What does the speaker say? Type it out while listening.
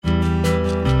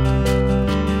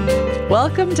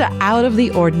Welcome to Out of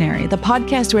the Ordinary, the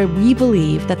podcast where we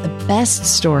believe that the best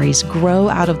stories grow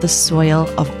out of the soil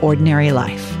of ordinary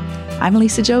life. I'm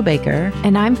Lisa Jo Baker.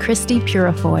 And I'm Christy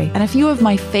Purifoy. And a few of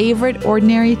my favorite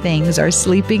ordinary things are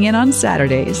sleeping in on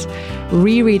Saturdays,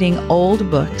 rereading old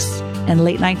books, and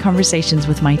late night conversations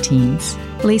with my teens.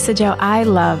 Lisa Jo, I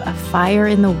love a fire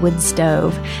in the wood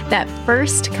stove, that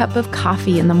first cup of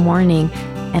coffee in the morning,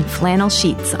 and flannel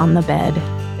sheets on the bed.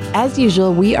 As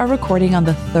usual, we are recording on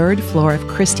the third floor of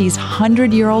Christy's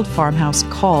 100-year-old farmhouse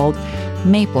called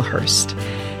Maplehurst.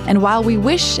 And while we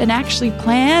wish and actually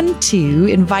plan to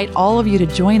invite all of you to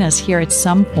join us here at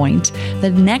some point,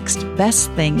 the next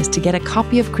best thing is to get a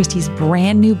copy of Christy's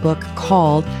brand new book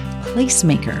called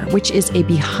Placemaker, which is a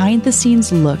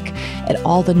behind-the-scenes look at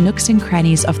all the nooks and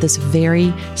crannies of this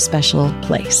very special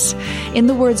place. In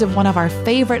the words of one of our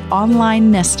favorite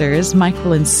online nesters,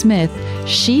 Michael Smith,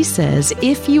 she says,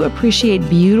 if you appreciate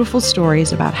beautiful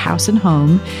stories about house and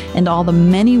home and all the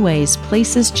many ways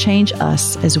places change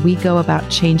us as we go about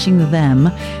changing them,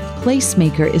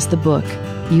 Placemaker is the book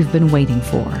you've been waiting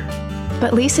for.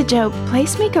 But Lisa Jo,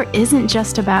 Placemaker isn't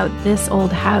just about this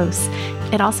old house.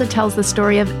 It also tells the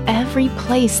story of every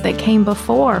place that came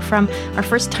before, from our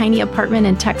first tiny apartment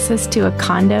in Texas to a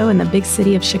condo in the big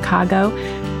city of Chicago,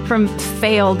 from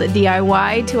failed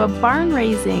DIY to a barn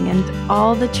raising and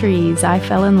all the trees I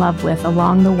fell in love with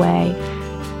along the way.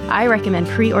 I recommend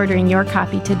pre-ordering your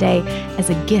copy today as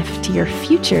a gift to your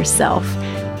future self,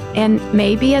 and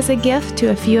maybe as a gift to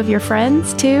a few of your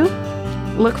friends too.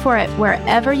 Look for it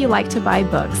wherever you like to buy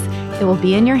books. It will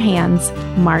be in your hands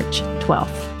March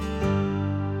 12th.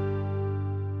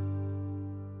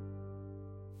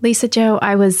 Lisa Jo,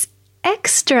 I was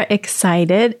extra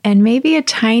excited and maybe a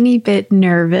tiny bit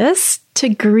nervous to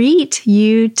greet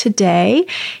you today.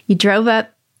 You drove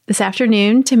up this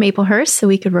afternoon to Maplehurst so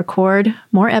we could record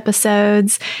more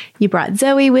episodes. You brought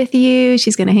Zoe with you.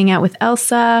 She's going to hang out with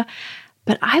Elsa.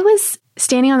 But I was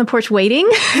standing on the porch waiting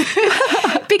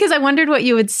because I wondered what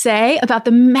you would say about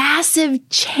the massive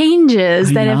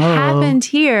changes that have happened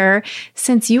here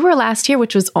since you were last here,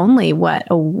 which was only,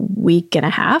 a week and a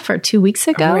half or 2 weeks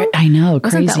ago? Right. I know. It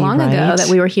wasn't that long ago that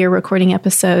we were here recording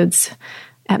episodes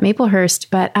at Maplehurst.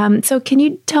 But so can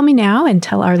you tell me now and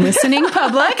tell our listening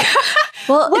public?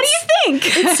 Well, what do you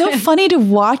think? It's so funny to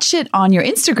watch it on your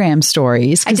Instagram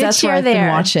stories because that's where I've been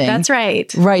watching. That's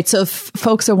right. Right. So if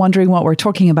folks are wondering what we're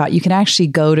talking about, you can actually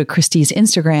go to Christy's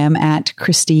Instagram at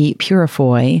Christy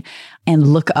Purifoy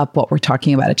and look up what we're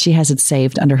talking about. She has it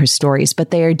saved under her stories, but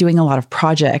they are doing a lot of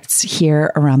projects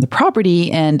here around the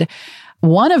property. And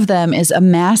one of them is a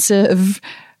massive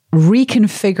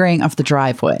reconfiguring of the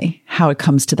driveway, how it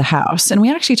comes to the house. And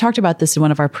we actually talked about this in one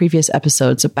of our previous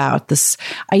episodes about this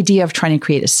idea of trying to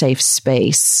create a safe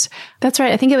space. That's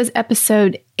right. I think it was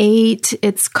episode 8.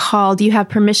 It's called You Have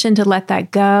Permission to Let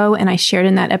That Go. And I shared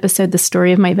in that episode the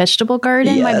story of my vegetable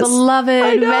garden, my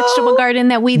beloved vegetable garden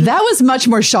that was much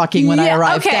more shocking when I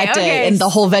arrived that day. And the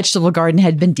whole vegetable garden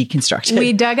had been deconstructed.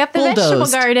 We dug up the vegetable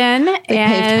garden. They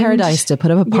paved paradise to put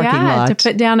up a parking lot. To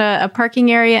put down a parking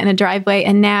area and a driveway.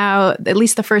 And now at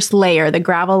least the first layer, the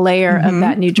gravel layer of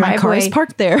that new driveway. My car is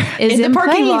parked there in the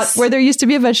parking lot where there used to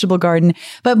be a vegetable garden.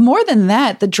 But more than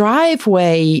that, the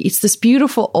driveway, it's this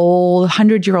beautiful old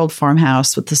 100-year-old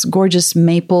farmhouse with this gorgeous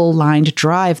maple-lined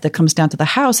drive that comes down to the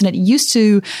house. And it used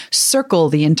to circle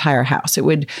the entire house. It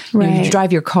would you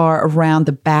drive your car around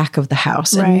the back of the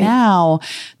house. And now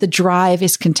the drive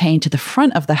is contained to the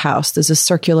front of the house. There's a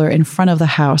circular in front of the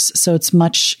house. So it's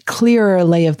much clearer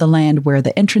lay of the land where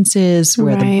the entrance is,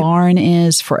 where the barn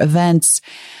is for events.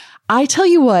 I tell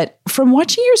you what, from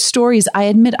watching your stories, I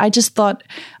admit I just thought,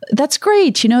 that's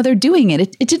great. You know, they're doing it.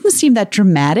 It didn't seem that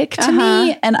dramatic to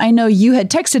me. And I know you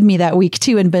had texted me that week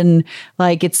too and been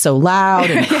like, it's so loud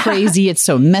and crazy. It's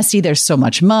so messy. There's so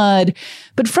much mud.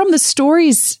 But from the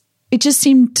stories, it just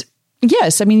seemed...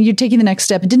 Yes, I mean, you're taking the next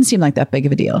step. It didn't seem like that big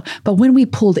of a deal. But when we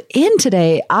pulled in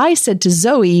today, I said to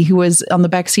Zoe, who was on the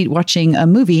back seat watching a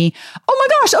movie, oh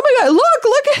my gosh,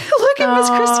 look at Miss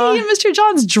Christy and Mr.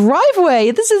 John's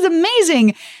driveway. This is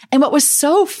amazing. And what was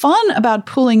so fun about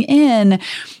pulling in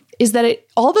is that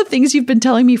all the things you've been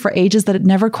telling me for ages that it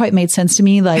never quite made sense to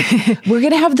me, like, we're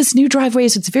going to have this new driveway,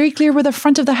 so it's very clear where the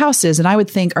front of the house is. And I would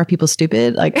think, are people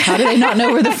stupid? Like, how do they not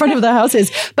know where the front of the house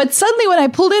is? But suddenly when I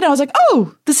pulled in, I was like,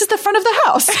 oh, this is the front of the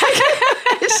house.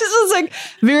 It just was like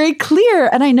very clear.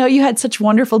 And I know you had such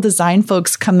wonderful design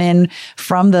folks come in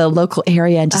from the local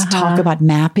area and just talk about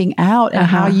mapping out and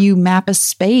how you map a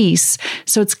space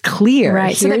so it's clear.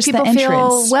 Right. Here's so that people the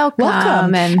entrance. Feel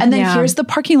welcome. And then here's the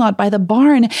parking lot by the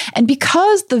barn. And because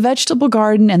because the vegetable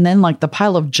garden and then like the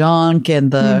pile of junk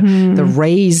and the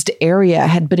raised area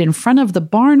had been in front of the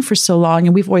barn for so long,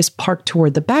 and we've always parked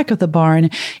toward the back of the barn,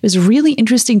 it was really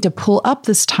interesting to pull up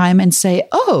this time and say,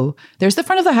 oh, there's the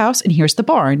front of the house and here's the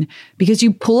barn, because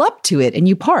you pull up to it and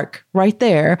you park right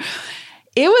there.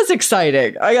 It was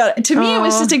exciting. To me, it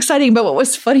was just exciting. But what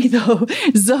was funny though,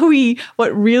 Zoe,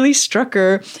 what really struck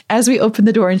her as we opened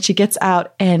the door and she gets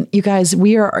out, and you guys,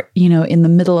 we are, in the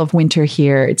middle of winter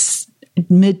here. It's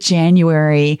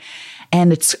mid-January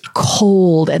and it's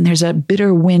cold and there's a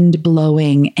bitter wind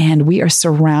blowing, and we are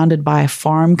surrounded by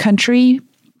farm country,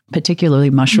 particularly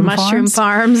mushroom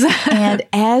farms. And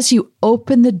as you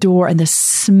open the door and the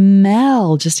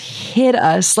smell just hit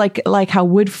us like how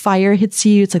wood fire hits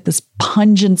you. It's like this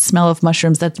pungent smell of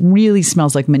mushrooms that really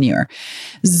smells like manure.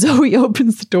 Zoe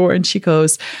opens the door and she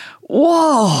goes,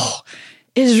 whoa,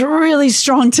 it's really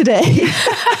strong today.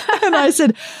 And I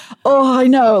said, oh, I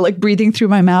know, like breathing through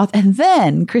my mouth. And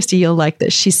then, Christy, you'll like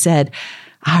this. She said,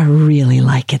 I really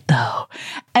like it though.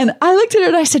 And I looked at her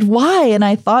and I said, why? And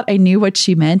I thought I knew what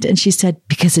she meant. And she said,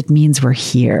 because it means we're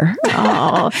here.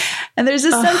 Oh, and there's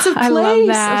a sense of place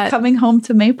of coming home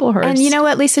to Maplehurst. And you know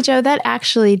what, Lisa Jo, that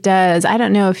actually does. I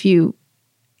don't know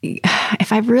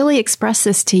if I've really expressed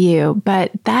this to you,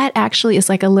 but that actually is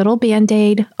like a little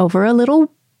Band-Aid over a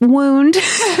little wound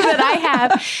that I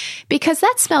have, because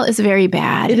that smell is very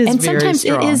bad. It is, and sometimes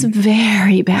it is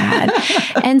very bad.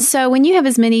 And so when you have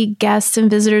as many guests and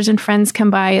visitors and friends come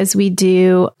by as we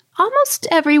do, almost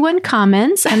everyone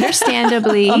comments,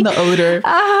 understandably, on the odor.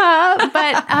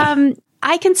 But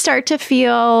I can start to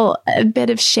feel a bit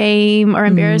of shame or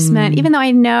embarrassment, even though I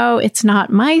know it's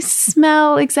not my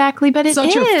smell exactly, but it's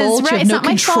not your fault. Right? You have no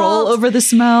control over the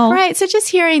smell. Right. So just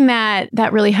hearing that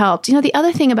really helped. The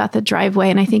other thing about the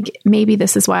driveway, and I think maybe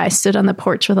this is why I stood on the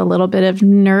porch with a little bit of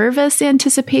nervous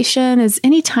anticipation, is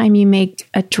anytime you make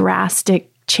a drastic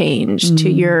change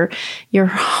to your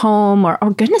home or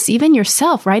goodness, even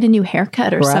yourself, right? A new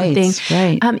haircut or something.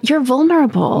 Right. You're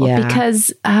vulnerable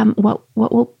because what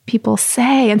will people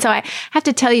say? And so I have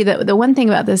to tell you that the one thing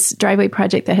about this driveway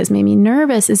project that has made me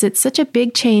nervous is it's such a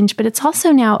big change, but it's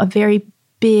also now a very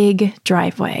big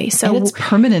driveway. So and it's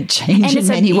permanent change in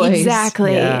many ways.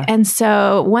 Exactly. Yeah. And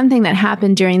so one thing that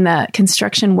happened during the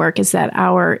construction work is that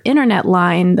our internet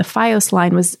line, the FiOS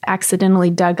line, was accidentally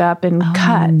dug up and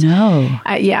cut. No.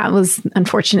 It was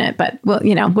unfortunate, but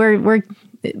we're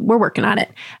working on it.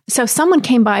 So someone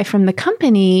came by from the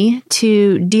company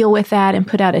to deal with that and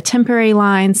put out a temporary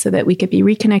line so that we could be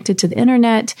reconnected to the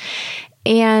internet.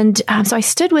 And so I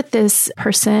stood with this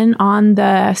person on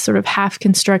the sort of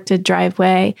half-constructed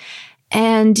driveway,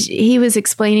 and he was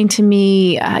explaining to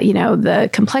me,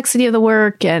 the complexity of the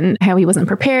work and how he wasn't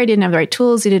prepared, he didn't have the right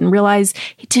tools, he didn't realize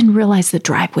the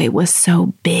driveway was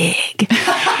so big.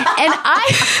 And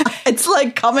it's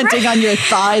like commenting on your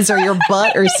thighs or your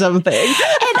butt or something.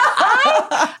 And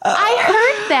I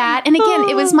heard that. And again,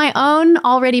 it was my own,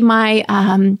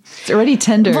 it's already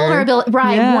tender. Vulnerability,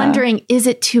 right. Yeah. Wondering, is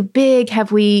it too big?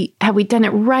 Have we done it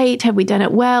right? Have we done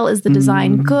it well? Is the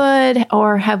design good?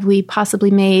 Or have we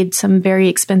possibly made some very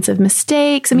expensive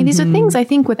mistakes? I mean, these are things I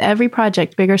think with every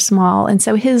project, big or small. And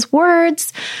so his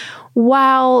words,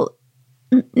 while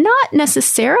not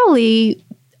necessarily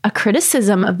a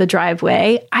criticism of the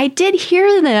driveway, I did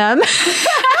hear them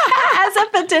as a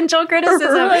potential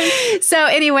criticism. Right. So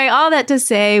anyway, all that to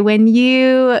say, when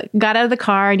you got out of the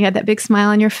car and you had that big smile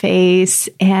on your face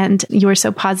and you were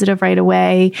so positive right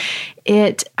away,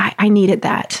 I needed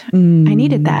that. I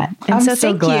needed that. And I'm so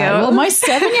thank glad. you. Well, my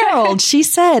 7-year-old, she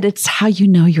said, it's how you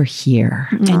know you're here.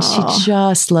 And she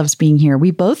just loves being here. We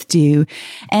both do.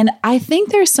 And I think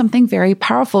there's something very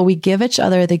powerful. We give each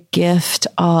other the gift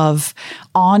of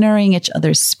honoring each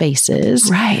other's spaces.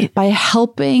 Right. By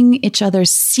helping each other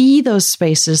see those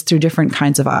spaces through different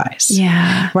kinds of eyes.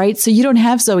 Yeah. Right. So you don't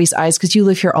have Zoe's eyes because you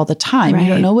live here all the time. Right. You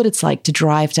don't know what it's like to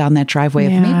drive down that driveway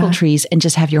of maple trees and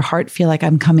just have your heart feel like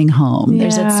I'm coming home.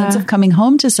 There's that sense of coming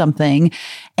home to something,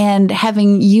 and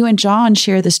having you and John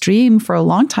share this dream for a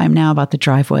long time now about the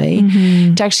driveway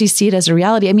to actually see it as a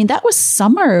reality. I mean, that was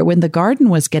summer when the garden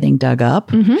was getting dug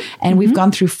up and we've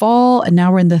gone through fall and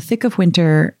now we're in the thick of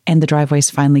winter and the driveway's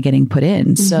finally getting put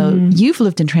in. So you've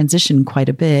lived in transition quite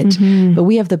a bit, but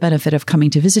we have the benefit of coming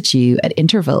to visit you at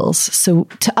intervals. So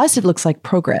to us, it looks like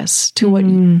progress.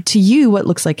 To you, what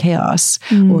looks like chaos,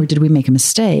 or did we make a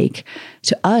mistake?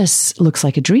 To us, looks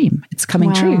like a dream. It's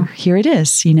coming true. Here it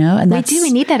is, and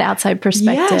we need that outside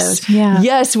perspective. Yes. Yeah.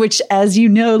 Yes, which, as you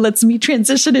know, lets me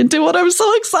transition into what I'm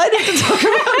so excited to talk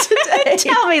about today.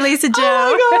 Tell me, Lisa Jo.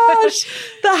 Oh my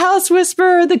gosh. The house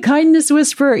whisperer, the kindness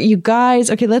whisperer. You guys,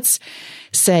 okay, let's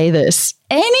say this.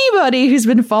 Anybody who's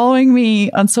been following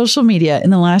me on social media in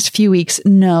the last few weeks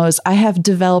knows I have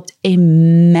developed a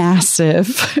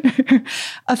massive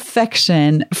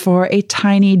affection for a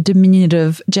tiny,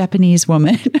 diminutive Japanese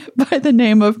woman by the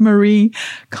name of Marie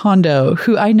Kondo,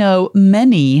 who I know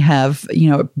many have,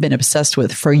 been obsessed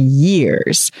with for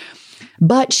years.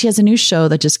 But she has a new show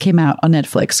that just came out on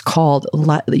Netflix called,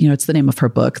 it's the name of her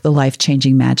book, The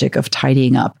Life-Changing Magic of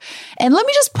Tidying Up. And let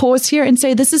me just pause here and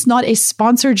say this is not a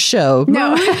sponsored show.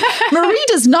 No. Marie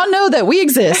does not know that we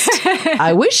exist.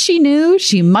 I wish she knew.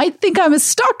 She might think I'm a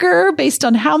stalker based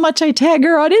on how much I tag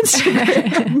her on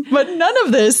Instagram. But none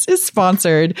of this is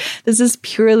sponsored. This is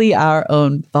purely our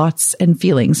own thoughts and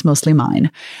feelings, mostly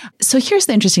mine. So here's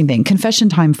the interesting thing. Confession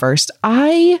time first.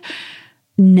 I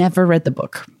never read the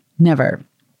book. Never.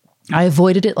 I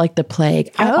avoided it like the plague.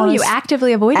 You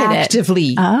actively avoided it?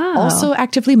 Actively. Oh. Also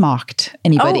actively mocked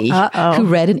anybody who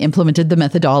read and implemented the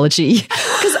methodology.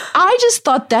 Because I just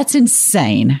thought that's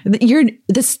insane.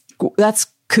 That's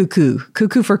cuckoo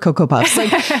for Cocoa Puffs.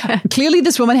 Like, clearly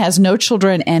this woman has no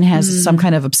children and has some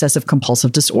kind of obsessive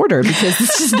compulsive disorder, because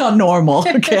this is not normal.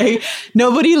 Okay.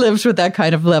 Nobody lives with that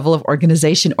kind of level of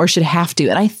organization or should have to.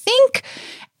 And I think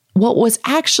what was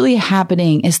actually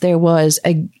happening is there was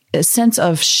a sense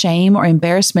of shame or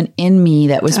embarrassment in me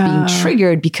that was being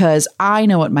triggered, because I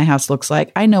know what my house looks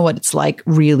like. I know what it's like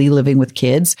really living with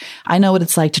kids. I know what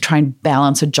it's like to try and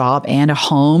balance a job and a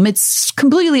home. It's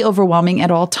completely overwhelming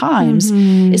at all times,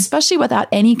 especially without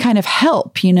any kind of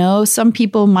help. Some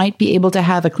people might be able to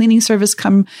have a cleaning service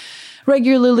come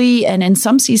regularly. And in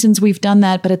some seasons we've done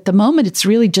that. But at the moment, it's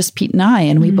really just Pete and I,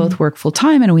 and we both work full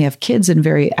time and we have kids and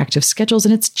very active schedules.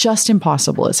 And it's just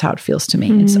impossible is how it feels to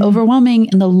me. It's overwhelming.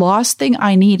 And the last thing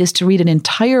I need is to read an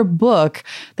entire book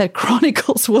that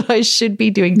chronicles what I should be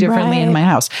doing differently in my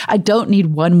house. I don't need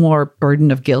one more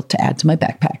burden of guilt to add to my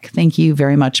backpack. Thank you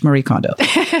very much, Marie Kondo.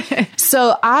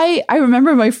 So I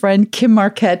remember my friend Kim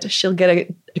Marquette, she'll get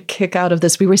a kick out of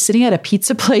this. We were sitting at a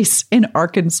pizza place in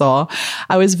Arkansas.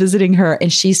 I was visiting her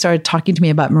and she started talking to me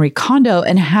about Marie Kondo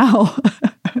and how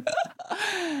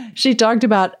she talked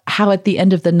about how at the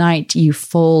end of the night you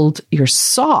fold your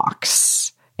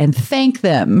socks and thank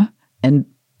them and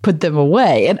put them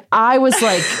away. And I was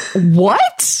like,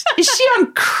 what? Is she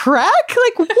on crack?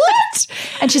 Like, what?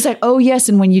 And she's like, oh, yes.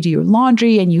 And when you do your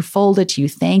laundry and you fold it, you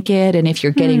thank it. And if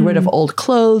you're getting rid of old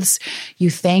clothes, you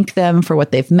thank them for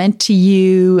what they've meant to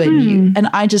you. And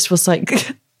I just was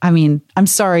like, I'm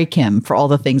sorry, Kim, for all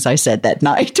the things I said that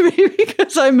night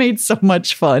because I made so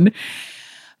much fun.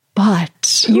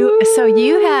 But you're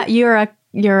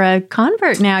a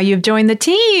convert now. You've joined the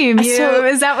team.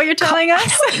 Is that what you're telling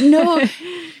us? No.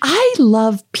 I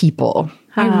love people.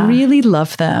 I really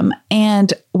love them.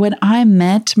 And when I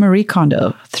met Marie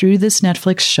Kondo through this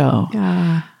Netflix show,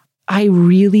 I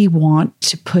really want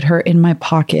to put her in my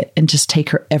pocket and just take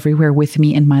her everywhere with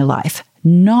me in my life.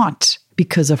 Not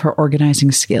because of her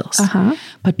organizing skills,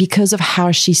 but because of how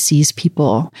she sees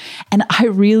people. And I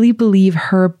really believe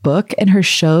her book and her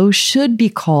show should be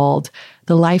called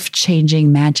The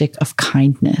Life-Changing Magic of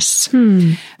Kindness.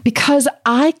 Because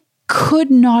I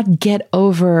could not get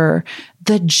over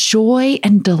the joy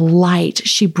and delight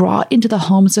she brought into the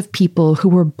homes of people who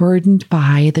were burdened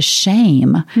by the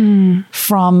shame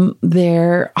from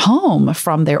their home,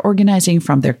 from their organizing,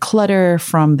 from their clutter,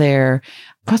 from their,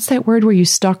 what's that word where you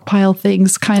stockpile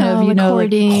things hoarding.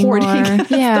 That's the word.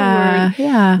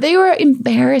 Yeah. They were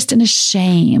embarrassed and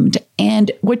ashamed.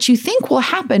 And what you think will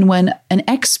happen when an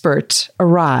expert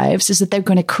arrives is that they're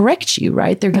going to correct you,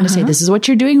 right? They're going to say, this is what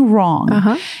you're doing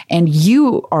wrong. And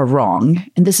you are wrong.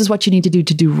 And this is what you need to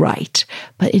do right.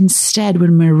 But instead,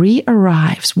 when Marie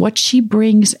arrives, what she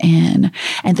brings in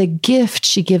and the gift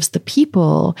she gives the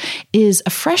people is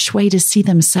a fresh way to see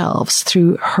themselves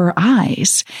through her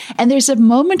eyes. And there's a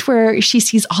moment where she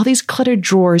sees all these cluttered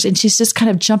drawers and she's just kind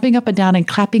of jumping up and down and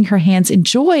clapping her hands in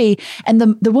joy. And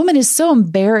the woman is so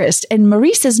embarrassed. And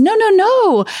Marie says, no,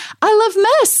 I love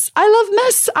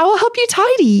mess. I will help you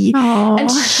tidy. Aww.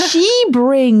 And she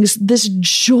brings this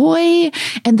joy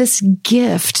and this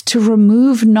gift to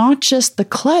remove not just the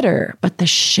clutter, but the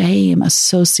shame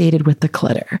associated with the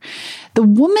clutter. The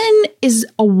woman is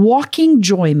a walking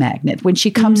joy magnet when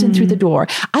she comes in through the door.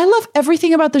 I love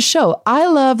everything about the show. I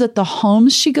love that the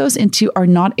homes she goes into are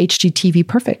not HGTV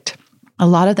perfect. A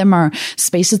lot of them are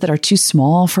spaces that are too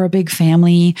small for a big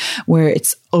family, where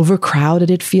it's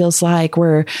overcrowded, it feels like,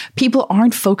 where people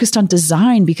aren't focused on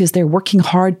design because they're working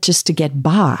hard just to get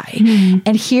by.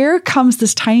 And here comes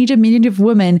this tiny diminutive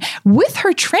woman with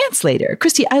her translator.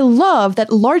 Christy, I love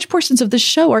that large portions of the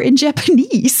show are in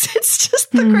Japanese. It's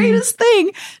just the greatest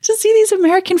thing to see these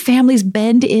American families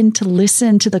bend in to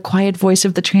listen to the quiet voice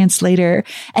of the translator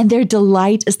and their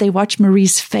delight as they watch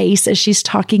Marie's face as she's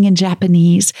talking in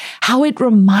Japanese, how it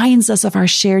reminds us of our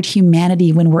shared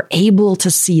humanity when we're able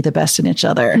to see the best in each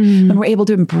other, when we're able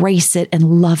to embrace it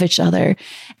and love each other.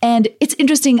 And it's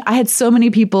interesting. I had so many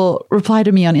people reply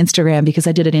to me on Instagram because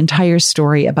I did an entire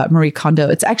story about Marie Kondo.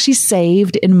 It's actually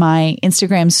saved in my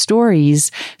Instagram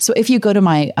stories. So if you go to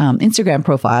my Instagram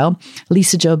profile,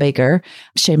 Lisa Jo Baker,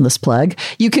 shameless plug,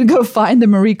 you can go find the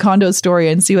Marie Kondo story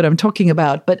and see what I'm talking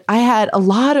about. But I had a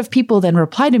lot of people then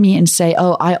reply to me and say,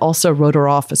 oh, I also wrote her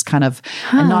off as kind of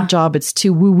a nut job. It's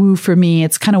too woo-woo for me.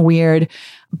 It's kind of weird.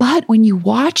 But when you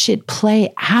watch it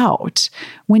play out,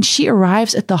 when she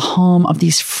arrives at the home of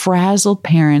these frazzled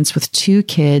parents with 2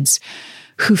 kids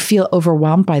who feel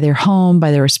overwhelmed by their home,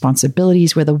 by their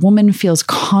responsibilities, where the woman feels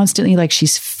constantly like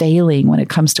she's failing when it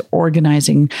comes to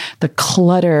organizing the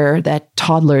clutter that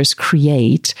toddlers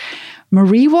create,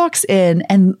 Marie walks in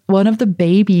and one of the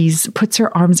babies puts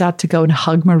her arms out to go and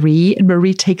hug Marie, and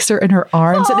Marie takes her in her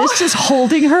arms and is just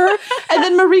holding her. And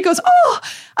then Marie goes, oh,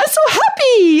 I'm so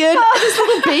happy. And this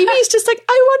little baby is just like,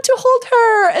 I want to hold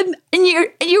her.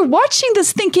 And you're watching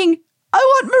this thinking, I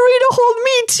want Marie to hold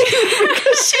me too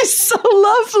because she's so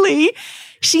lovely.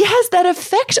 She has that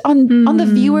effect on the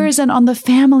viewers and on the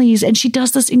families. And she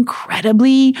does this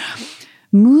incredibly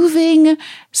moving,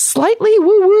 slightly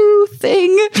woo-woo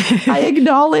thing, I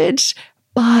acknowledge.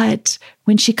 But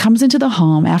when she comes into the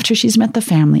home, after she's met the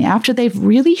family, after they've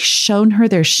really shown her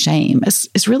their shame,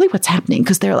 is really what's happening.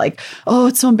 Because they're like, oh,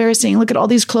 it's so embarrassing. Look at all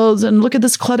these clothes and look at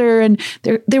this clutter. And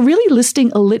they're really listing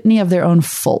a litany of their own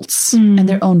faults and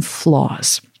their own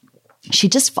flaws. She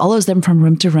just follows them from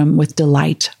room to room with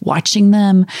delight, watching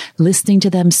them, listening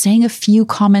to them, saying a few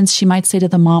comments she might say to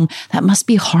the mom, that must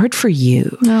be hard for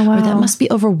you, or that must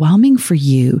be overwhelming for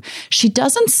you. She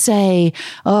doesn't say,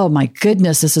 oh my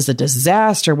goodness, this is a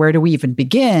disaster. Where do we even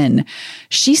begin?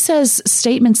 She says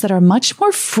statements that are much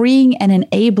more freeing and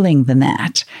enabling than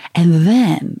that. And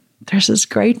then there's this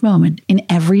great moment in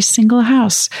every single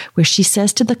house where she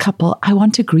says to the couple, I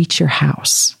want to greet your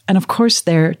house. And of course,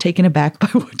 they're taken aback by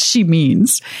what she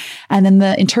means. And then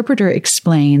the interpreter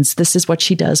explains, this is what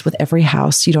she does with every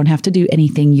house. You don't have to do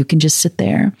anything. You can just sit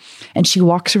there. And she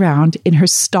walks around in her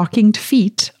stockinged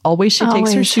feet. Always she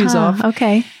takes her shoes off.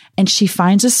 Okay. And she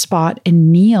finds a spot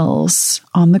and kneels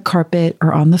on the carpet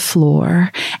or on the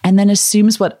floor and then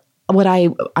assumes what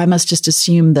I must just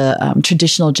assume the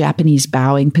traditional Japanese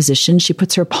bowing position. She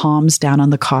puts her palms down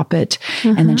on the carpet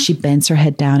and then she bends her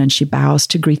head down and she bows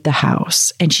to greet the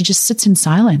house. And she just sits in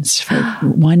silence for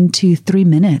 1, 2, 3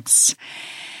 minutes.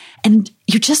 And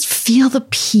you just feel the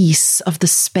peace of the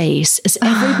space as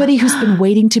everybody who's been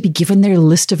waiting to be given their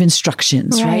list of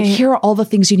instructions, right? Here are all the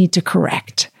things you need to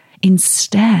correct.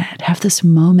 Instead, have this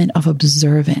moment of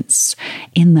observance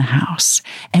in the house.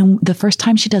 And the first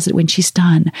time she does it, when she's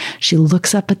done, she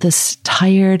looks up at this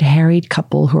tired, harried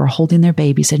couple who are holding their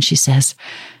babies and she says,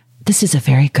 this is a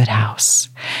very good house.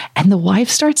 And the wife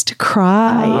starts to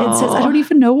cry and says, I don't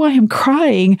even know why I'm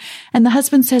crying. And the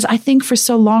husband says, I think for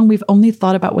so long we've only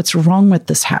thought about what's wrong with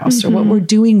this house or what we're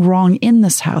doing wrong in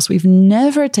this house. We've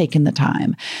never taken the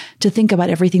time to think about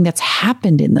everything that's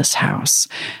happened in this house,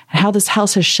 how this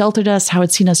house has sheltered us, how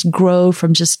it's seen us grow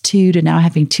from just 2 to now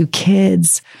having 2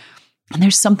 kids. And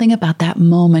there's something about that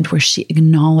moment where she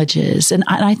acknowledges, and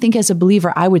I think as a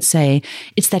believer, I would say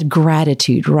it's that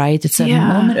gratitude, right? It's that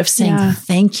moment of saying,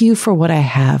 thank you for what I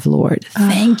have, Lord.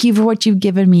 Thank you for what you've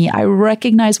given me. I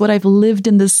recognize what I've lived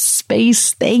in this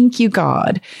space. Thank you,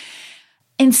 God.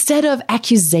 Instead of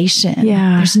accusation.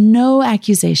 There's no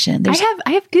accusation. I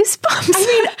have goosebumps. I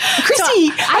mean, Christy,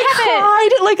 so I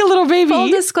cried like a little baby. Full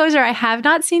disclosure, I have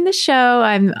not seen the show.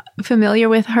 I'm familiar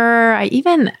with her.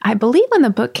 I believe when the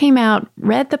book came out,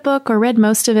 read the book or read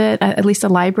most of it, at least a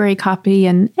library copy,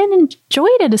 and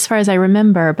enjoyed it as far as I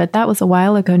remember. But that was a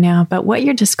while ago now. But what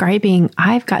you're describing,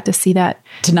 I've got to see that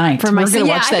tonight. We're going to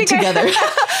watch that together.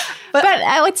 But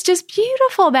it's just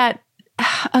beautiful that.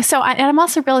 I'm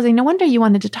also realizing, no wonder you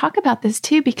wanted to talk about this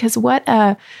too, because what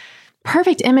a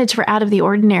perfect image for out of the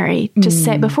ordinary to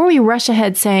say, before we rush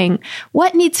ahead saying,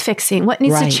 what needs fixing? What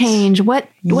needs to change? What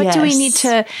do we need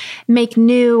to make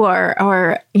new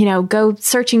or go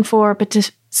searching for, but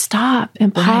to stop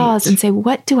and pause and say,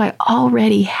 what do I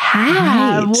already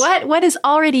have? What is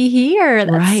already here?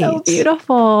 That's so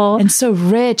beautiful. And so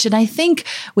rich. And I think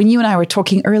when you and I were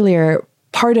talking earlier,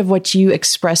 part of what you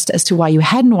expressed as to why you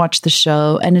hadn't watched the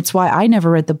show, and it's why I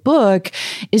never read the book,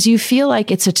 is you feel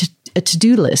like it's a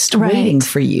to-do list waiting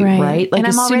for you, right? Like, and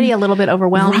I'm already a little bit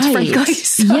overwhelmed, frankly.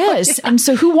 So, yes. And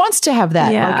so who wants to have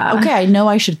that? Like, okay, I know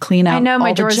I should clean out. I know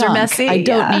my drawers are messy. I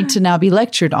don't need to now be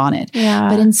lectured on it.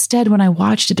 But instead, when I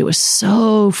watched it, it was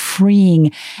so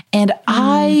freeing. And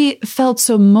I felt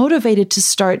so motivated to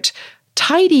start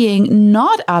tidying,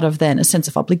 not out of then a sense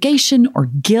of obligation or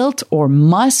guilt or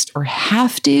must or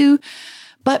have to,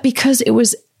 but because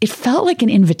it felt like an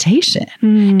invitation.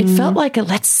 It felt like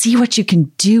let's see what you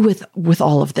can do with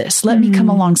all of this. Let me come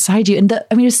alongside you. And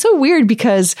it's so weird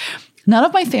because none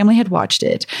of my family had watched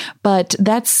it, but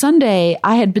that Sunday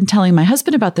I had been telling my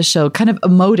husband about the show, kind of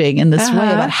emoting in this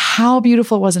way about how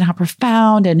beautiful it was and how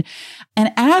profound, and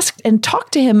asked and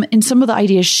talked to him in some of the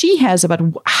ideas she has about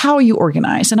how you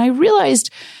organize. And I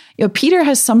realized, Peter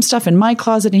has some stuff in my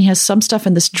closet and he has some stuff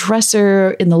in this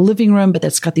dresser in the living room, but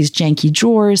that's got these janky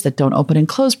drawers that don't open and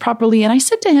close properly. And I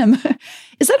said to him,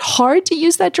 is that hard to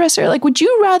use that dresser? Like, would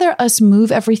you rather us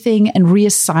move everything and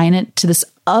reassign it to this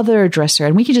other dresser?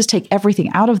 And we could just take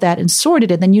everything out of that and sort it.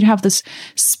 And then you'd have this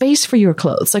space for your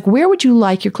clothes. Like, where would you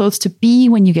like your clothes to be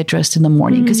when you get dressed in the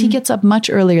morning? Because he gets up much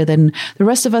earlier than the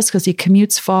rest of us because he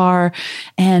commutes far.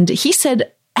 And he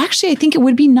said, actually, I think it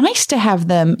would be nice to have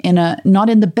them not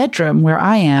in the bedroom where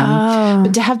I am,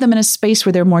 but to have them in a space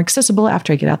where they're more accessible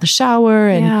after I get out the shower.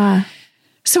 And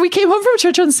so we came home from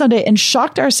church on Sunday and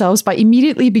shocked ourselves by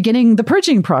immediately beginning the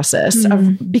purging process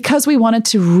because we wanted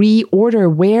to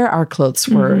reorder where our clothes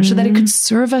were so that it could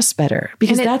serve us better,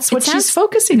 because that's what she's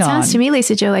focusing on. It sounds to me,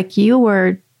 Lisa Jo, like you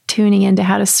were tuning into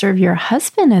how to serve your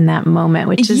husband in that moment,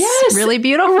 which is really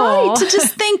beautiful. Right. To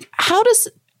just think,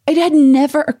 it had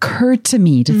never occurred to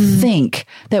me to think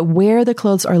that where the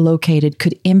clothes are located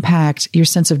could impact your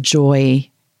sense of joy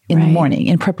in the morning,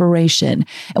 in preparation.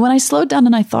 And when I slowed down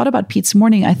and I thought about Pete's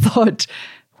morning, I thought,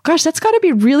 gosh, that's got to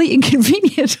be really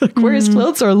inconvenient, like where his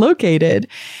clothes are located.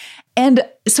 And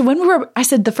so I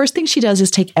said, the first thing she does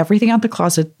is take everything out the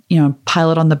closet,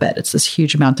 pile it on the bed. It's this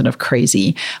huge mountain of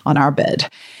crazy on our bed.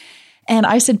 And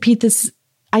I said, Pete,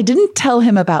 I didn't tell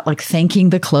him about like thanking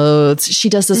the clothes. She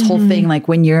does this whole thing, like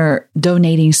when you're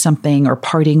donating something or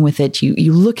parting with it,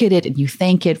 you look at it and you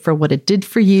thank it for what it did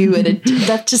for you. And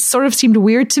that just sort of seemed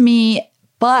weird to me.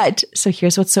 But so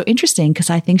here's what's so interesting, because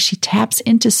I think she taps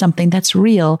into something that's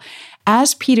real.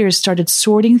 As Peter started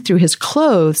sorting through his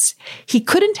clothes, he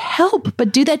couldn't help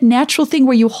but do that natural thing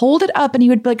where you hold it up and he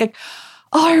would be like,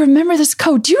 oh, I remember this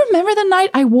coat. Do you remember the night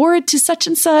I wore it to such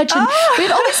and such? And we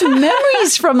had all these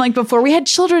memories from like before we had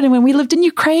children and when we lived in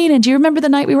Ukraine. And do you remember the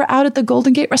night we were out at the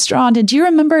Golden Gate restaurant? And do you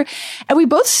remember? And we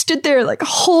both stood there like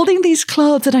holding these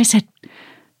clothes. And I said,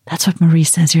 that's what Marie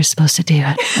says you're supposed to do.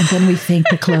 And then we thank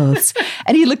the clothes.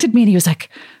 And he looked at me and he was like,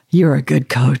 you're a good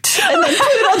coat. And then put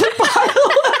it on the pile.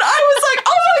 And I was like,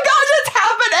 oh my gosh, it's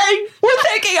happening. We're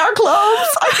thanking our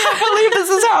clothes. I can't believe this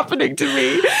is happening to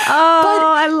me.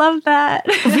 Oh, I love that.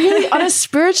 Really, on a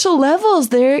spiritual level,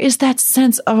 there is that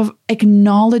sense of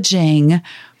acknowledging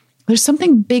there's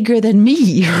something bigger than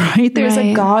me, right? There's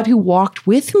a God who walked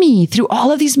with me through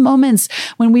all of these moments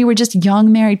when we were just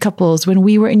young married couples, when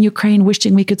we were in Ukraine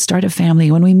wishing we could start a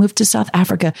family, when we moved to South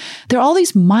Africa. There are all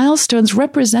these milestones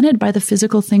represented by the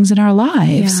physical things in our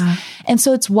lives. Yeah. And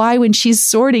so it's why when she's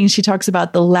sorting, she talks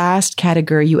about the last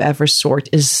category you ever sort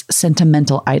is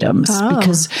sentimental items,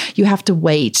 because you have to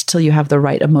wait till you have the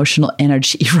right emotional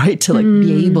energy, right? To like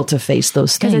be able to face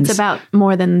those things. Because it's about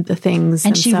more than the things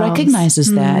and themselves. She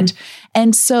recognizes that.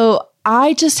 And so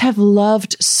I just have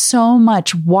loved so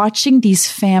much watching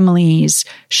these families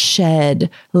shed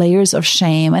layers of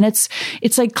shame. And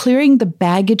it's like clearing the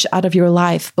baggage out of your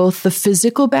life, both the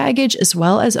physical baggage as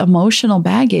well as emotional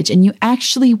baggage. And you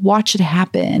actually watch it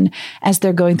happen as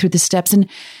they're going through the steps. And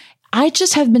I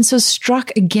just have been so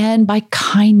struck again by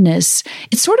kindness.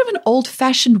 It's sort of an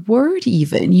old-fashioned word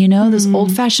even, this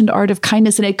old-fashioned art of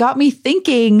kindness. And it got me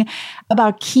thinking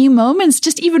about key moments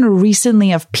just even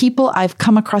recently of people I've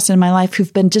come across in my life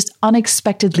who've been just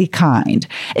unexpectedly kind.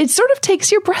 It sort of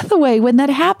takes your breath away when that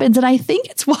happens. And I think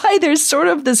it's why there's sort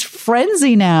of this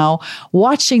frenzy now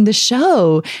watching the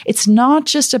show. It's not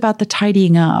just about the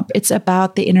tidying up. It's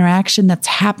about the interaction that's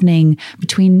happening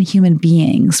between human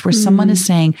beings where someone is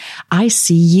saying, I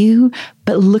see you,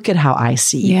 but look at how I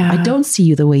see you. I don't see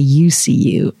you the way you see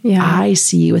you. I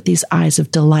see you with these eyes of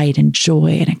delight and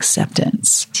joy and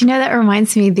acceptance. Do you know, that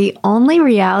reminds me, the only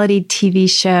reality TV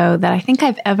show that I think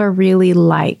I've ever really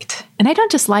liked, and I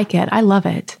don't just like it, I love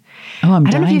it, Oh, I'm I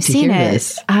don't know if you've seen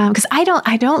it. Because I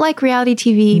don't like reality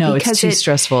TV. No, because it's too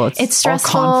stressful. It's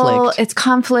stressful. Conflict. It's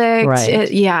conflict.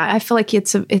 Right. I feel like it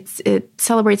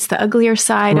celebrates the uglier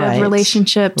side of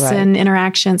relationships and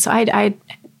interactions. So I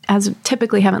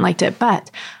typically haven't liked it,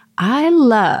 but I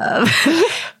love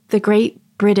the Great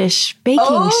British Baking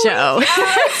Show.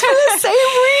 Yes, for the same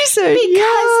reason.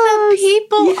 Because the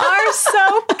people are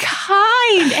so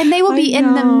kind, and they will be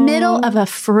in the middle of a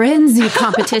frenzy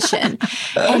competition,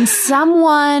 and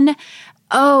someone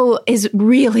is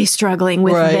really struggling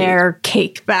with their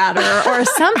cake batter or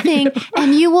something,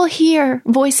 and you will hear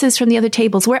voices from the other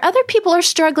tables where other people are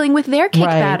struggling with their cake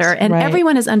batter, and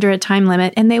everyone is under a time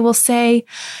limit, and they will say,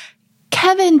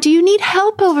 Kevin, do you need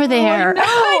help over there? No,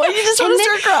 you just want to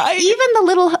start crying.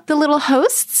 Even the little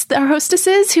hosts, the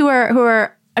hostesses who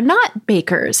are not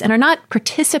bakers and are not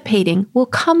participating will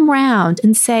come round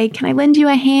and say, "Can I lend you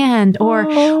a hand?"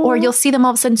 Or you'll see them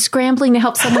all of a sudden scrambling to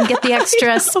help someone get the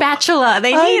extra spatula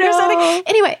they need or something.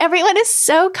 Anyway, everyone is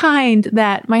so kind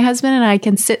that my husband and I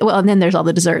can sit. Well, and then there's all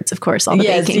the desserts, of course, all the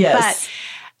baking, but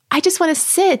I just want to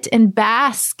sit and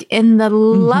bask in the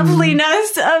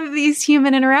loveliness of these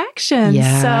human interactions.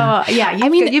 Yeah. So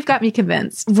you've got me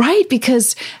convinced. Right.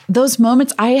 Because those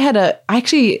moments I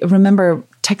actually remember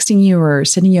texting you or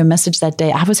sending you a message that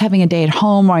day. I was having a day at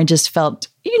home where I just felt,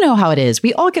 you know how it is.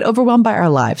 We all get overwhelmed by our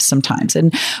lives sometimes,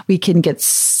 and we can get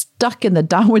stuck in the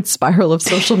downward spiral of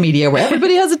social media where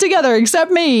everybody has it together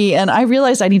except me. And I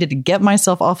realized I needed to get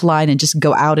myself offline and just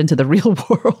go out into the real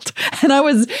world. And I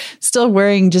was still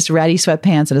wearing just ratty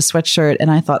sweatpants and a sweatshirt.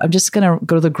 And I thought, I'm just going to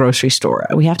go to the grocery store.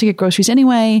 We have to get groceries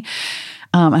anyway.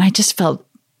 And I just felt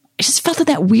in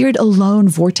that weird alone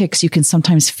vortex you can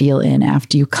sometimes feel in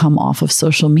after you come off of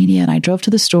social media. And I drove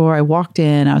to the store. I walked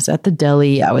in. I was at the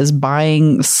deli. I was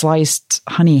buying sliced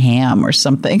honey ham or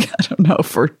something. I don't know,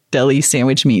 for deli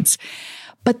sandwich meats.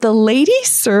 But the lady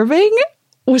serving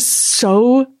was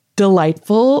so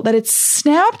delightful that it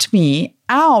snapped me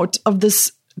out of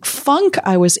this funk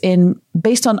I was in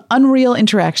based on unreal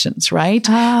interactions, right?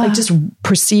 Like just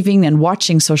perceiving and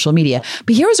watching social media.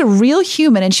 But here was a real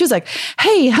human, and she was like,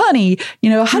 "Hey, honey,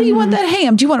 how do you want that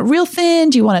ham? Do you want it real thin?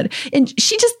 Do you want it?" And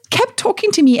she just kept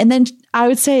talking to me. And then I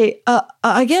would say,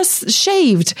 I guess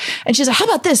shaved. And she's like, "How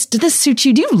about this? Did this suit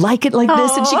you? Do you like it like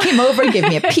this?" And she came over and gave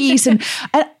me a piece. And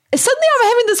suddenly I'm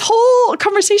having this whole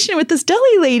conversation with this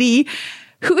deli lady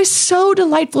who is so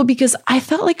delightful because I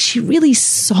felt like she really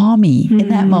saw me in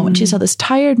that moment. She saw this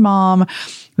tired mom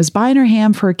was buying her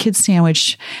ham for her kid's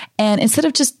sandwich. And instead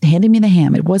of just handing me the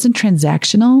ham, it wasn't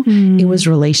transactional. It was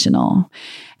relational.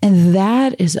 And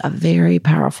that is a very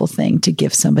powerful thing to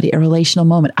give somebody, a relational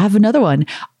moment. I have another one.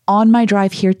 On my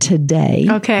drive here today,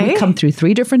 we come through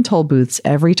 3 different toll booths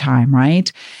every time, right?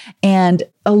 And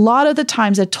a lot of the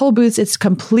times at toll booths, it's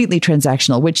completely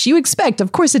transactional, which you expect.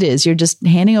 Of course it is. You're just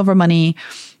handing over money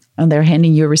and they're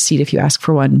handing you a receipt if you ask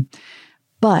for one.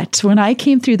 But when I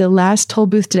came through the last toll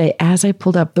booth today, as I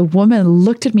pulled up, the woman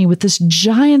looked at me with this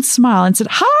giant smile and said,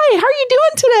 "Hi, how are you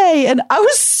doing today?" And I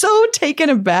was so taken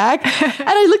aback. And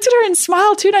I looked at her and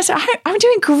smiled too. And I said, "I'm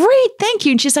doing great. Thank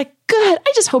you." And she's like, "Good.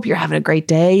 I just hope you're having a great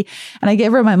day." And I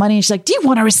gave her my money and she's like, "Do you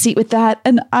want a receipt with that?"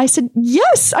 And I said,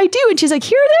 "Yes, I do." And she's like,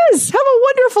 "Here it is. Have a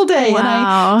wonderful day." Wow. And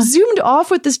I zoomed off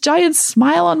with this giant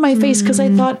smile on my face because I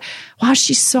thought, wow,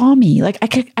 she saw me. Like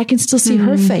I can still see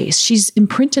her face. She's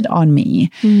imprinted on me.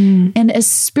 And as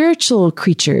spiritual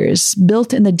creatures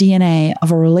built in the DNA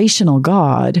of a relational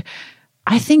God,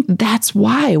 I think that's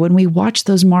why when we watch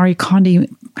those Marie Kondo,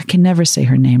 I can never say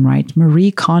her name right,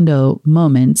 Marie Kondo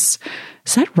moments.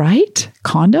 Is that right?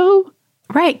 Kondo?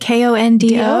 Right.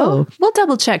 Kondo. We'll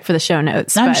double check for the show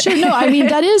notes. I'm sure. No, I mean,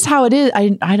 that is how it is.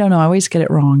 I don't know. I always get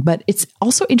it wrong. But it's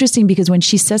also interesting because when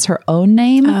she says her own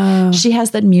name, she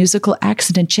has that musical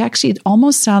accent. And she actually, it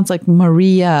almost sounds like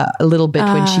Maria a little bit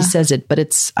when she says it.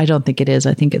 But I don't think it is.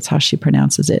 I think it's how she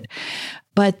pronounces it.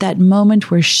 But that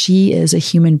moment where she is a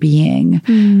human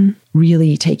being,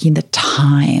 really taking the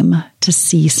time to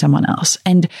see someone else.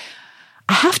 And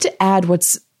I have to add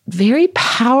what's very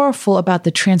powerful about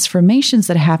the transformations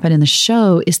that happen in the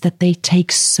show is that they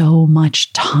take so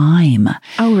much time.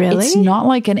 Oh, really? It's not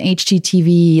like an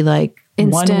HGTV, like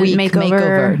instant 1 week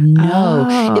makeover.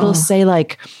 No, it'll say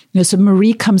like, so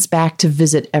Marie comes back to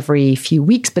visit every few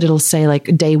weeks, but it'll say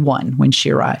like day 1 when she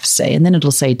arrives, say, and then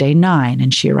it'll say day 9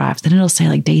 and she arrives. Then it'll say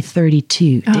like day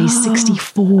 32, day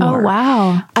 64. Oh,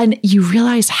 wow. And you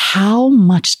realize how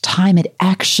much time it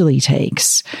actually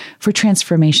takes for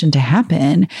transformation to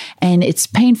happen. And it's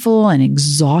painful and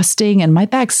exhausting. And my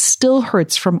back still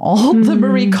hurts from all the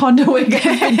Marie Kondoing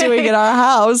I've been doing in our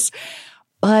house.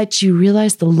 But you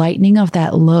realize the lightening of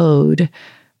that load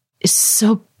is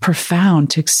so profound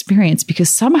to experience because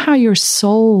somehow your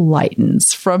soul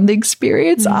lightens from the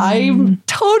experience. I'm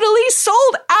totally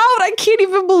sold out. I can't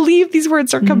even believe these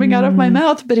words are coming out of my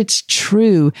mouth, but it's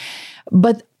true.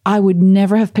 But I would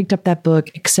never have picked up that book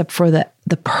except for the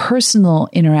personal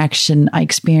interaction I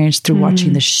experienced through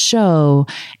watching the show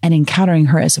and encountering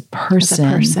her as a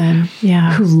person,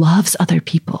 who loves other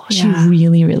people. She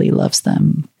really, really loves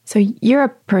them. So you're a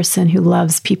person who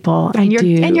loves people, and you're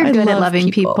good at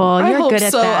loving people. You're good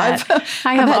at that.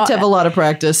 I've had to have a lot of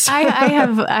practice. I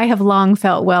have long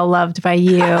felt well loved by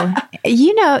you. And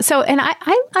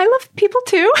I love people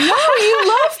too. No, you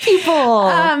love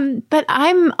people. But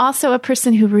I'm also a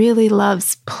person who really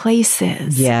loves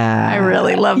places. Yeah. I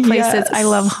really love places. Yes. I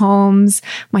love homes.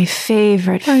 My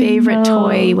favorite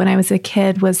toy when I was a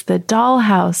kid was the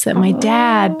dollhouse that my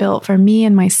dad built for me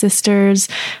and my sisters.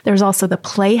 There was also the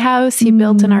playhouse he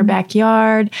built in our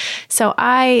backyard. So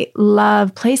I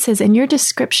love places. And your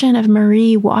description of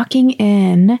Marie walking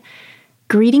in,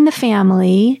 greeting the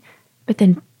family, but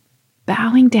then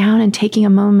bowing down and taking a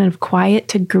moment of quiet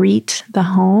to greet the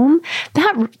home,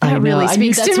 that really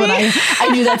speaks to me. I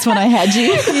knew that's when I had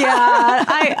you. Yeah,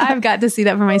 I've got to see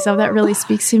that for myself. That really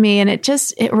speaks to me. And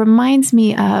it reminds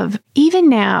me of, even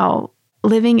now,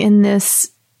 living in this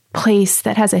place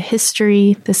that has a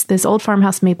history, this old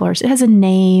farmhouse Maplehurst. It has a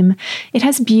name. It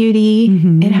has beauty.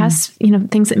 It has,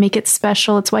 things that make it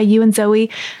special. It's why you and Zoe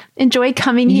enjoy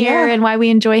coming here and why we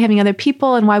enjoy having other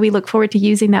people and why we look forward to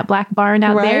using that black barn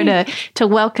out there to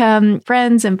welcome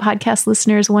friends and podcast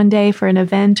listeners one day for an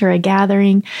event or a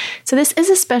gathering. So this is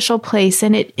a special place,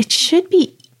 and it should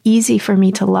be easy for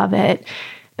me to love it.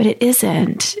 But it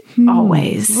isn't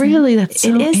always. Really? That's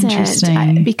so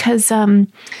interesting. Because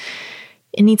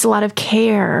it needs a lot of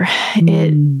care.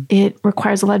 It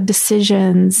requires a lot of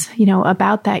decisions,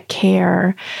 about that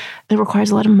care. It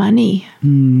requires a lot of money,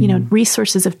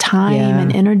 resources of time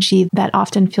and energy that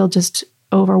often feel just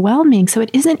overwhelming. So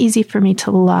it isn't easy for me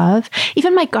to love.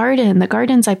 Even my garden, the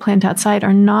gardens I plant outside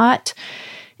are not,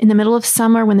 in the middle of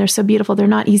summer when they're so beautiful, they're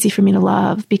not easy for me to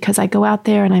love because I go out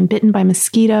there and I'm bitten by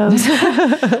mosquitoes.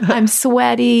 I'm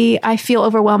sweaty. I feel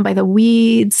overwhelmed by the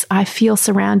weeds. I feel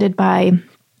surrounded by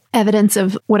evidence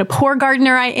of what a poor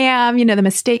gardener I am, the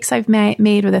mistakes I've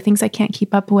made or the things I can't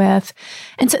keep up with.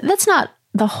 And so that's not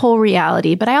the whole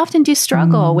reality, but I often do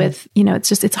struggle with,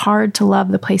 it's hard to love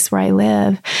the place where I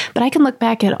live. But I can look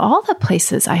back at all the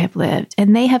places I have lived,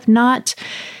 and they have not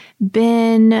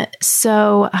been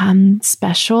so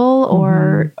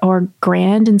special or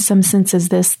grand in some sense as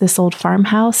this old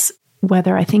farmhouse.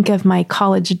 Whether I think of my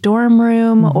college dorm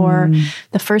room or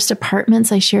the first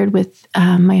apartments I shared with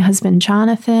my husband,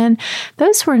 Jonathan,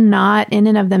 those were not in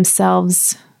and of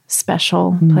themselves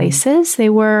special places. They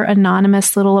were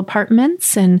anonymous little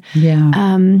apartments and,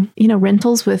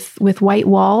 rentals with white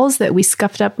walls that we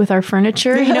scuffed up with our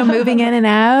furniture, moving in and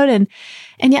out. And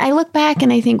yet I look back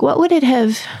and I think, what would it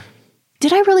have...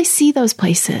 Did I really see those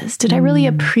places? Did I really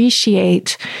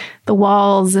appreciate the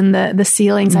walls and the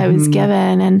ceilings I was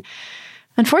given? And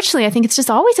unfortunately, I think it's just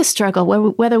always a struggle,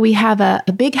 whether we have a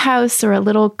big house or a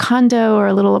little condo or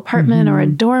a little apartment or a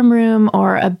dorm room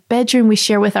or a bedroom we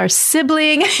share with our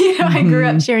sibling. I grew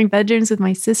up sharing bedrooms with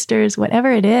my sisters,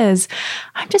 whatever it is.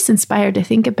 I'm just inspired to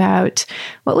think about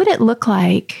what would it look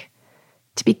like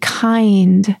to be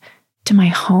kind to my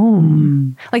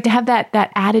home, like to have that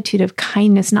attitude of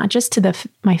kindness, not just to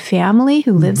my family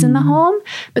who lives in the home,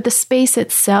 but the space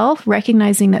itself,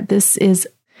 recognizing that this is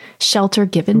shelter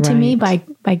given to me by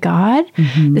God.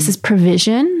 This is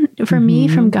provision for me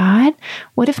from God.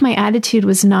 What if my attitude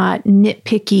was not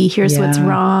nitpicky? Here's what's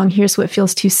wrong. Here's what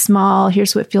feels too small.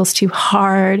 Here's what feels too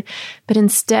hard. But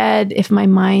instead, if my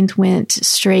mind went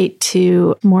straight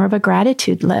to more of a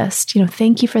gratitude list,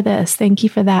 thank you for this. Thank you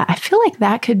for that. I feel like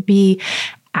that could be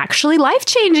actually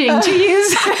life-changing, to use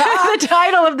the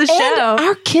title of the show. And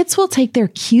our kids will take their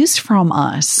cues from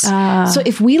us. So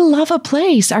if we love a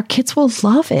place, our kids will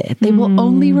love it. They will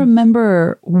only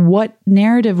remember what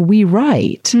narrative we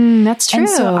write. That's true. And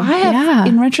so I have,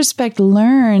 in retrospect,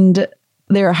 learned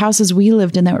there are houses we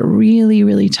lived in that were really,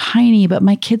 really tiny, but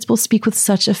my kids will speak with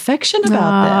such affection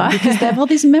about them because they have all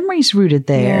these memories rooted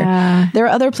there. Yeah. There are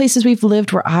other places we've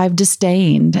lived where I've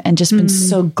disdained and just been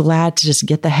so glad to just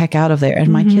get the heck out of there.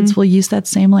 And my kids will use that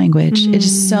same language. It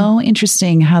is so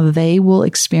interesting how they will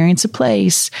experience a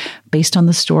place based on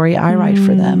the story I write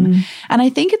for them. And I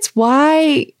think it's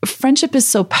why friendship is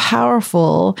so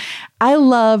powerful. I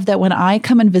love that when I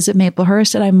come and visit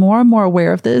Maplehurst, and I'm more and more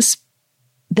aware of this,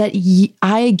 that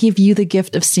I give you the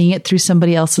gift of seeing it through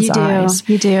somebody else's eyes.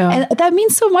 You do. And that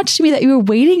means so much to me that you were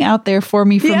waiting out there for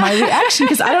me for my reaction,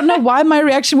 because I don't know why my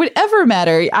reaction would ever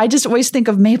matter. I just always think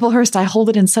of Maplehurst. I hold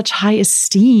it in such high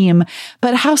esteem,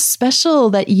 but how special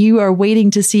that you are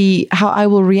waiting to see how I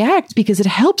will react, because it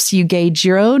helps you gauge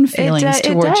your own feelings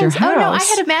towards your house. Oh no, I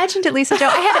had imagined it, Lisa Jo.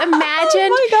 I had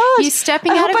imagined you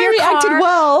stepping out of your car. Reacted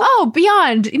well. Oh,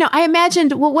 beyond. I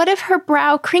imagined, well, what if her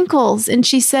brow crinkles and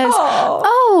she says,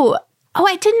 oh,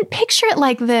 I didn't picture it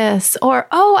like this. Or,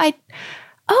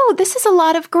 this is a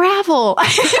lot of gravel.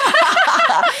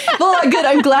 Well, good.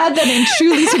 I'm glad that in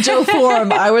true Lisa Jo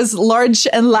form, I was large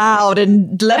and loud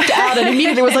and leapt out and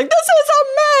immediately was like, this is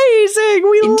amazing.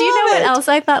 Do you know what else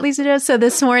I thought, Lisa Jo? So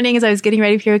this morning, as I was getting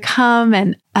ready for you to come,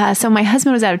 and so my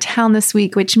husband was out of town this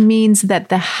week, which means that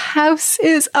the house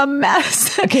is a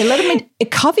mess. Okay, let me make a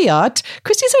caveat.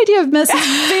 Christy's idea of mess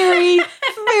is very,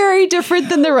 very different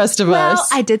than the rest of us. Well,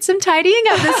 I did some tidying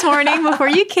up this morning before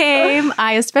you came.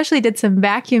 I especially did some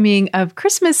vacuuming of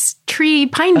Christmas tree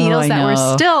pine needles that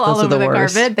were still all over the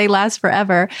carpet. They last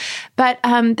forever. But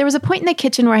there was a point in the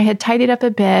kitchen where I had tidied up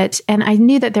a bit, and I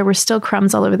knew that there were still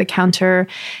crumbs all over the counter.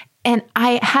 And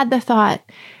I had the thought,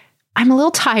 I'm a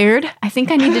little tired. I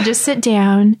think I need to just sit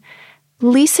down.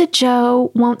 Lisa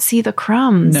Jo won't see the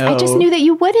crumbs. No. I just knew that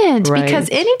you wouldn't, because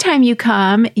anytime you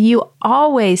come, you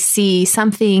always see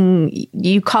something,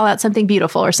 you call out something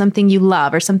beautiful or something you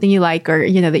love or something you like, or,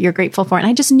 that you're grateful for. And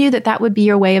I just knew that would be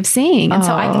your way of seeing. And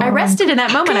so I rested in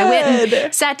that moment. Good. I went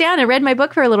and sat down and read my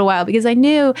book for a little while, because I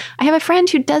knew I have a friend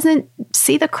who doesn't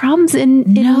see the crumbs in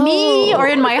me or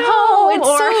in my home.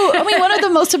 One of the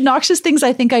most obnoxious things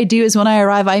I think I do is when I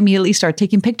arrive, I immediately start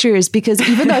taking pictures, because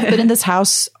even though I've been in this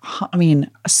house,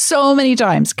 so many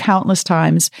times, countless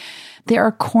times, there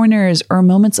are corners or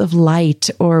moments of light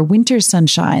or winter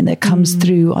sunshine that comes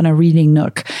through on a reading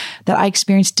nook that I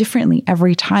experience differently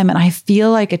every time. And I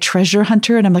feel like a treasure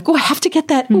hunter, and I'm like, I have to get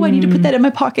that. I need to put that in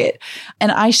my pocket.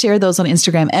 And I share those on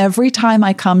Instagram. Every time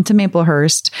I come to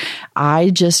Maplehurst, I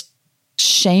just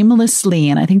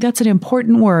shamelessly, and I think that's an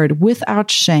important word,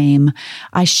 without shame,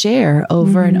 I share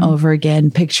over and over again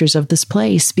pictures of this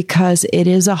place, because it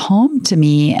is a home to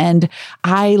me. And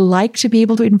I like to be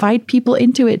able to invite people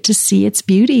into it to see its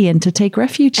beauty and to take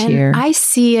refuge here. I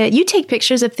see it. You take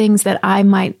pictures of things that I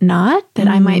might not, that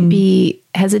I might be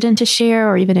hesitant to share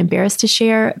or even embarrassed to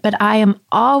share. But I am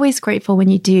always grateful when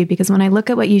you do, because when I look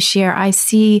at what you share, I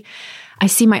see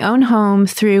my own home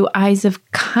through eyes of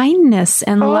kindness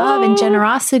and love and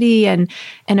generosity and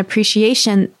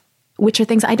appreciation, which are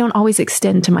things I don't always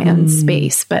extend to my own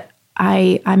space, but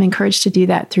I'm encouraged to do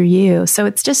that through you. So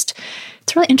it's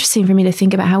really interesting for me to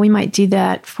think about how we might do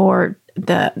that for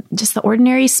the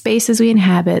ordinary spaces we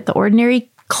inhabit, the ordinary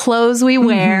clothes we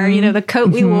wear, the coat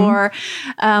we wore,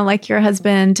 like your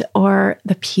husband, or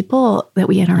the people that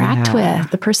we interact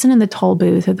with, the person in the toll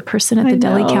booth or the person at the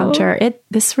deli counter.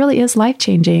 This really is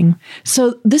life-changing.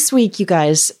 So this week, you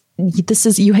guys, this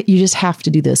is, you just have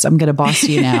to do this. I'm going to boss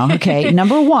you now. Okay.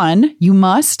 Number one, you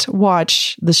must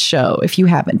watch the show if you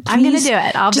haven't. Please, I'm going to do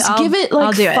it. I'll give it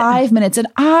like 5 minutes. And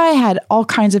I had all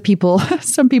kinds of people,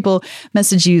 some people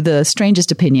message you the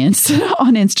strangest opinions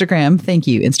on Instagram. Thank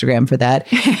you, Instagram, for that.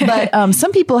 But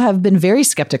some people have been very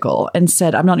skeptical and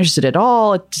said, I'm not interested at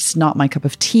all. It's not my cup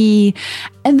of tea.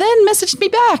 And then messaged me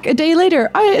back a day later.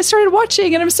 I started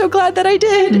watching and I'm so glad that I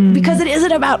did, because it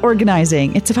isn't about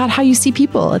organizing. It's about how you see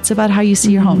people. It's about how you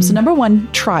see your home. So number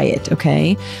one, try it.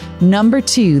 Okay. Number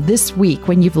two, this week,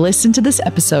 when you've listened to this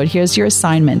episode, here's your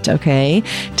assignment. Okay.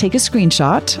 Take a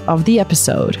screenshot of the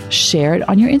episode, share it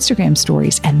on your Instagram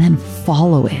stories, and then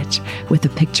follow it with a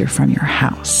picture from your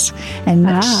house. And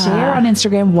share on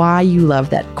Instagram why you love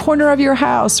that corner of your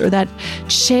house, or that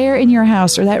chair in your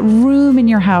house, or that room in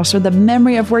your house, or the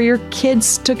memory of where your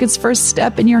kids took its first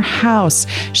step in your house.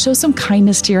 Show some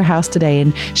kindness to your house today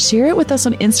and share it with us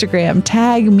on Instagram.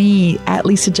 Tag me at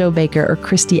Lisa Jo Baker or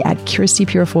Christy at Kirsty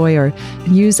Purefoy, or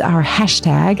use our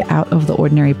hashtag Out of the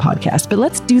Ordinary Podcast. But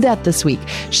let's do that this week.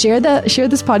 Share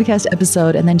this podcast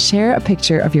episode and then share a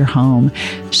picture of your home.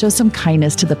 Show some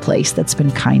kindness to the place that's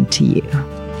been kind to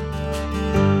you.